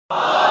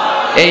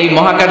এই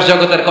মহাকাশ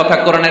জগতের কথা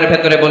কোরআনের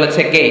ভেতরে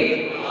বলেছে কে?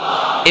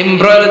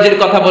 এমব্রায়োলজির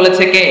কথা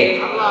বলেছে কে?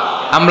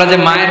 আমরা যে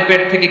মায়ের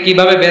পেট থেকে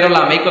কিভাবে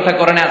বেরোলাম এই কথা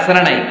কোরআনে আছে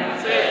না নাই?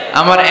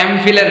 আমার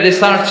এমফিলের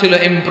রিসার্চ ছিল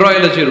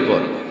এমব্রায়োলজির উপর।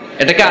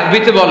 এটাকে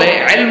আরবিতে বলে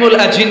ইলমুল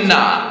আজিন্না,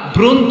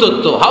 ভ্রূণ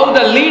তত্ত্ব। How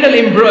the little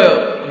embryo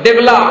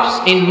develops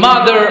in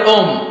mother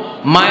ওম,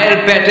 মায়ের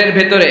পেটের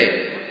ভেতরে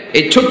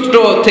এই ছোট্ট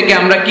থেকে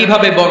আমরা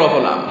কিভাবে বড়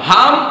হলাম।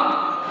 হাম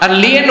আর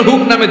লিয়েন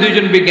হুক নামে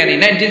দুইজন বিজ্ঞানী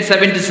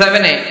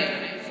 1977-এ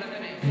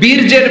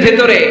বীর্যের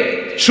ভেতরে,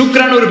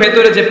 শুক্রাণুর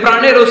ভেতরে যে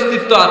প্রাণের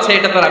অস্তিত্ব আছে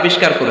এটা তারা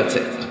আবিষ্কার করেছে।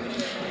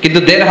 কিন্তু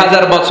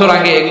 ১৫০০ বছর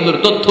আগে এগুলোর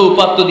তথ্য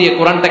উপাত্ত দিয়ে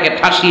কোরআনটাকে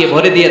ঠাসিয়ে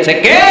ভরে দিয়েছে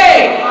কে?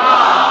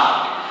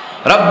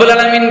 রব্বুল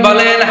আলামিন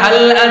বলেন,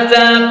 হাল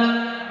আতা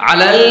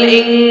আলাল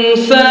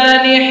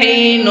ইনসানি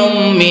হিনুম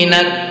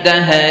মিনাদ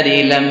দাহরি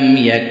লাম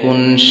ইয়াকুন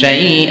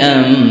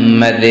শাইআম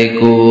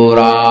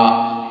মাযকুরা।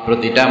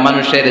 প্রতিটা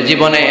মানুষের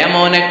জীবনে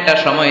এমন একটা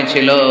সময়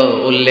ছিল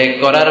উল্লেখ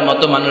করার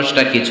মতো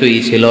মানুষটা কিছুই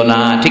ছিল না,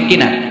 ঠিক কি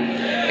না?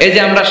 এই যে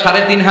আমরা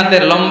 ৩.৫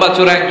 হাতের লম্বা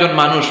চূড়া একজন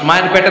মানুষ,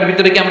 মায়ের পেটের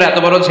ভিতরে কি আমরা এত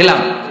বড় ছিলাম?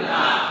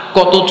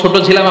 কত ছোট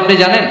ছিলাম আপনি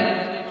জানেন?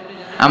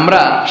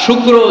 আমরা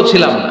শুক্রও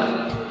ছিলাম না,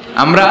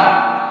 আমরা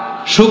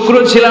শুক্র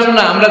ছিলাম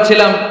না, আমরা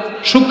ছিলাম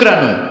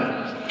শুক্রাণু,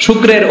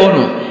 শুক্রের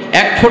অণু।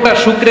 এক ফোঁটা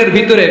শুক্রের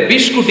ভিতরে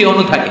 ২০ কোটি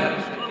অণু থাকে,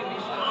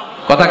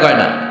 কথা কয়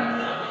না?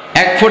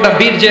 এক ফোঁটা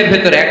বীর্যের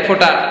ভেতরে, এক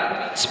ফোঁটা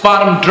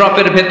স্পার্ম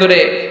ড্রপের ভেতরে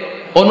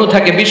অণু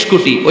থাকে ২০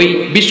 কোটি। ওই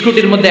 ২০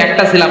 কোটির মধ্যে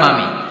একটা ছিলাম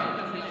আমি,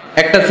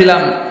 একটা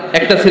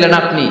ছিলেন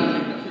আপনি,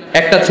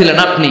 একটা ছিলেন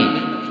আপনি।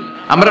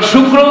 আমরা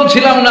শুক্রও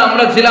ছিলাম না,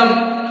 আমরা ছিলাম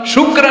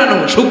শুক্রাণু,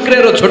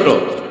 শুক্রেরও ছোট।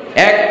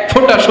 এক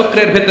ফোঁটা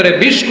শুক্রের ভেতরে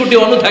 ২০ কোটি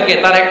অণু থাকে,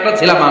 তার একটা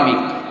ছিলাম আমি।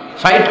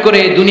 ফাইট করে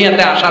এই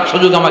দুনিয়াতে আসার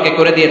সুযোগ আমাকে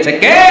করে দিয়েছে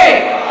কে?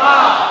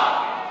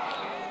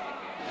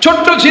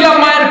 ছোট্ট ছিলাম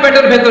মায়ের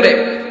পেটের ভেতরে।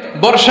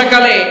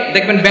 বর্ষাকালে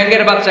দেখবেন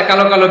ব্যাঙের বাচ্চা,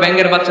 কালো কালো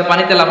ব্যাঙের বাচ্চা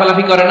পানিতে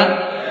লাফালাফি করে না?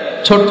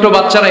 ছোট্ট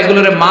বাচ্চারা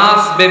এগুলোরে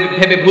মাছ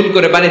ভেবে ভুল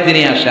করে বাড়িতে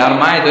নিয়ে আসে, আর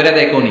মায়ে ধরে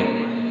দেয় কোনি,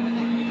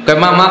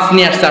 মা মাছ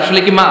নিয়ে আসছে, আসলে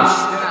কি মাছ?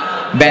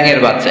 ব্যাঙের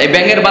বাচ্চা। এই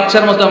ব্যাঙের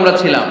বাচ্চার মতো আমরা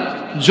ছিলাম,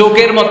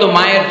 জোকের মতো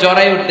মায়ের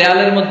জরায়ুর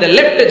দেয়ালের মধ্যে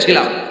লেপ্টে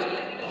ছিলাম।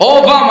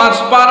 ওভাম আর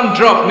স্পার্ম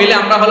ড্রপ মিলে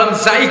আমরা হলাম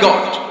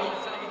জাইগট।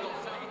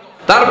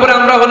 তারপরে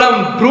আমরা হলাম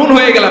ভ্রূণ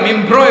হয়ে গেলাম,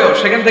 এমব্রায়ো।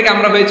 সেখান থেকে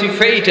আমরা হয়েছি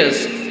ফেটাস,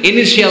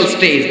 ইনিশিয়াল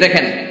স্টেজ।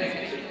 দেখেন,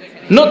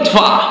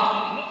 নুতফা,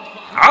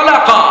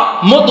 আলাকা,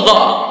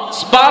 মুদগা,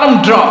 sperm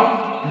drop,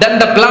 then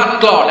the blood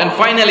clot, and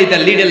finally the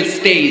little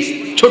stage.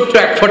 ছোট্ট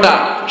এক ফোঁটা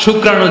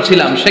শুক্রাণু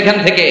ছিলাম। সেখান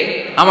থেকে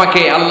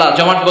আমাকে আল্লাহ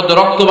জমাটবদ্ধ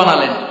রক্ত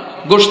বানালেন,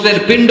 গোশতের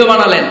পিণ্ড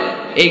বানালেন।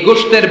 এই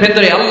গোশতের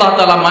ভেতরে আল্লাহ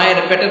তাআলা মায়ের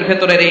পেটের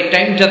ভেতরের এই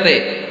টাইমটাতে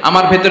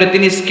আমার ভেতরে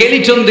তিনি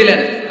স্কেলিটন দিলেন।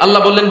 আল্লাহ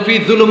বললেন, ফি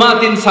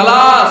যুলুমাতিন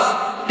সালাস,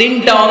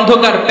 ৩টা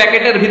অন্ধকার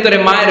প্যাকেটের ভিতরে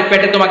মায়ের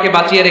পেটে তোমাকে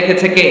বাঁচিয়ে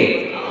রেখেছে কে?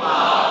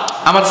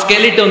 আমার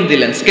স্কেলিটন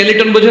দিলেন।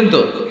 স্কেলিটন বুঝেন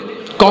তো?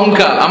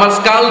 কঙ্কাল। আমার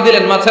স্কাল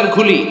দিলেন, মাথার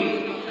খুলি।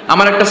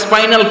 আমার একটা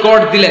স্পাইনাল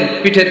কর্ড দিলেন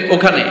পিঠের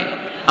ওখানে।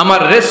 আমার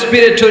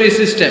রেসপিরেটরি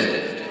সিস্টেম,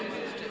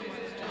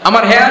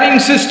 আমার হেয়ারিং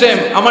সিস্টেম,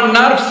 আমার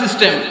নার্ভ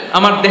সিস্টেম,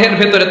 আমার দেহের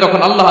ভেতরে তখন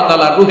আল্লাহ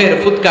তাআলা রূহের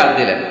ফুৎকার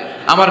দিলেন।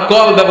 আমার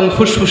কলব এবং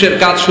ফুসফুসের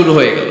কাজ শুরু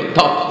হয়ে গেল,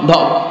 ধপ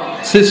ধপ,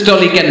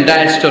 সিস্টোলিক এন্ড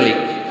ডায়াস্টোলিক।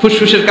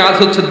 ফুসফুসের কাজ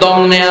হচ্ছে দম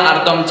নেয়া আর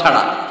দম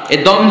ছাড়া। এই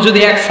দম যদি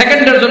 ১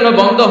 সেকেন্ডের জন্য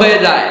বন্ধ হয়ে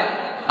যায়,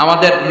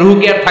 আমাদের রূহ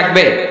কি আর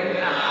থাকবে?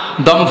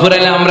 দম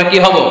ফুরাইলে আমরা কি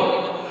হব?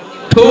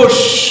 ঠুস।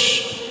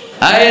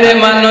 আরে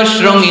মানুষ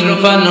রঙিন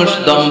ফানুষ,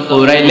 দম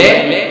ফুরাইলে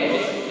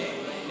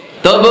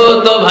তবু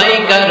তো ভাই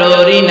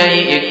কারোরই নাই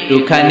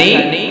একটুখানি।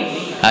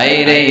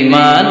 আরে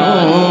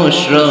মানুষ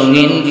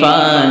রঙিন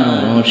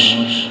ফানুষ,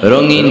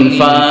 রঙিন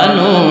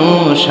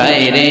ফানুষ,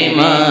 আরে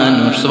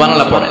মানুষ।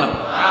 সুবহানাল্লাহ পড়ে।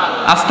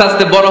 আস্তে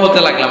আস্তে বড় হতে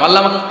লাগলাম। আল্লাহ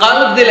আমাকে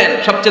কলব দিলেন,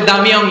 সবচেয়ে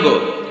দামি অঙ্গ।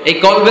 এই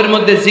কলবের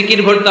মধ্যে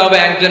জিকির ভরতে হবে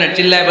একজনের।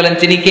 চিল্লায় বলেন,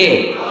 তিনি কে?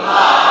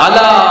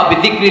 আলা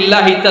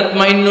বিযিকরিল্লাহি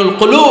তাতমাইন্নুল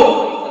কুলুব।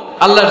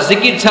 আল্লাহর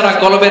জিকির ছাড়া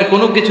কলবের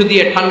কোনো কিছু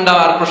দিয়ে ঠান্ডা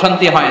আর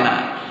প্রশান্তি হয় না।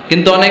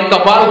 কিন্তু অনেক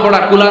কপাল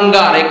পোড়া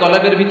কুলাঙ্গার এই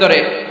কলবের ভিতরে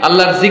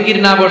আল্লাহর জিকির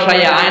না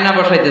বসাইয়া আয়না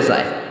বসাইতে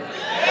চায়।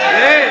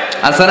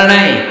 আছে না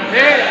নাই?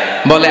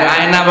 বলে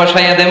আয়না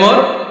বসাইয়া দে মোর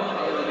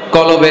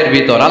কলবের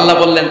ভিতর। আল্লাহ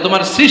বললেন,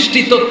 তোমার সৃষ্টি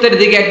তত্ত্বের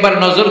দিকে একবার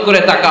নজর করে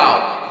তাকাও।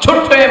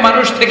 ছোট্ট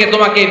মানুষ থেকে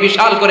তোমাকে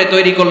বিশাল করে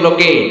তৈরি করলো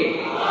কে?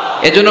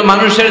 এজন্য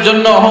মানুষের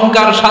জন্য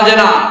অহংকার সাজে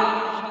না,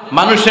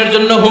 মানুষের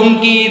জন্য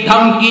হুমকি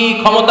ধামকি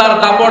ক্ষমতার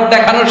দাপট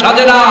দেখানো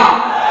সাজে না।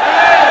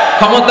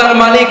 ক্ষমতার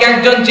মালিক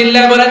একজন।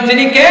 চিল্লায় বলেন,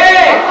 তিনি কে?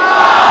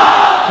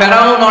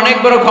 ফেরাউন অনেক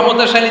বড়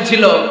ক্ষমতাশালী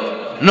ছিল,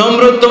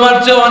 নমরুদ তোমার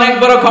চেয়ে অনেক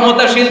বড়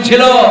ক্ষমতাশীল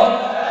ছিল,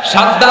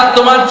 সাদ্দাত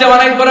তোমার চেয়ে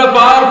অনেক বড়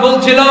পাওয়ারফুল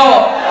ছিল।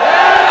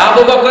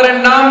 আবু বকরের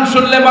নাম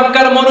শুনলে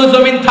মক্কার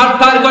মরুজমিন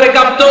থারথার করে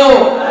কাঁপতো।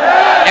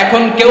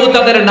 এখন কেউ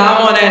তাদের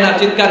নামও নেয় না।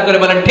 চিৎকার করে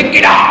বলেন, ঠিক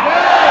কি না?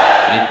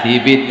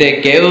 পৃথিবীতে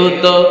কেউ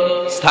তো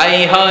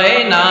স্থায়ী হয়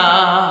না,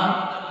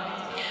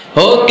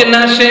 হোক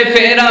না সে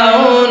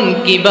ফেরাউন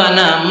কিবা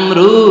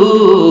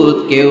নমরুদ।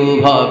 কেউ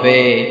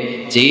ভাবে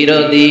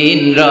চিরদিন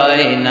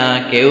রয় না,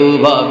 কেউ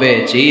ভাবে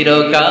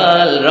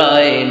চিরকাল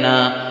রয় না।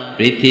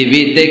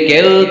 পৃথিবীতে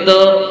কেউ তো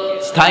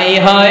স্থায়ী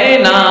হয়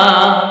না,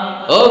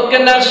 ওক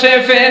না সে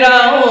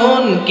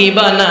ফেরাউন কি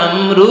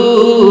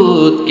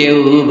বানামরুদ, কেউ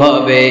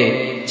ভাবে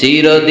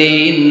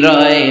চিরদিন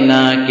রয়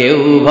না, কেউ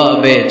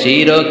ভাবে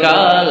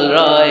চিরকাল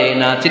রয়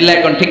না। চিল্লা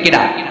এখন ঠিক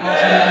কিনা?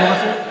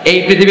 এই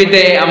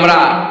পৃথিবীতে আমরা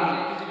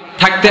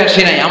থাকতে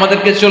আসি নাই,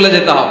 আমাদেরকে চলে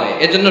যেতে হবে।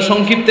 এজন্য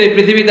সংক্ষিপ্ত এই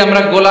পৃথিবীতে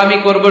আমরা গোলামি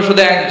করব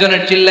শুধু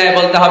একজনের, চিল্লায়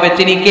বলতে হবে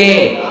তিনি কে?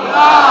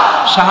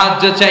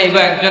 সাহায্য চাইবো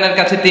একজনের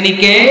কাছে, তিনি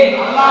কে?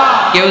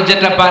 কেউ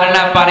যেটা পারে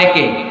না পারে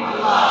কে?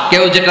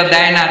 কেউ যেটা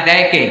দেয় না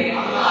দেয় কে?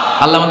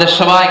 আল্লাহ আমাদের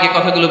সবাইকে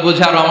কথাগুলো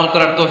বুঝার ও আমল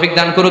করার তৌফিক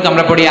দান করুক,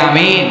 আমরা পড়ি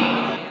আমিন।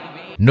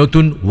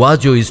 নতুন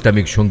ওয়াজ ও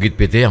ইসলামিক সঙ্গীত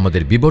পেতে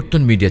আমাদের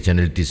বিবর্তন মিডিয়া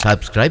চ্যানেলটি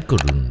সাবস্ক্রাইব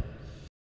করুন।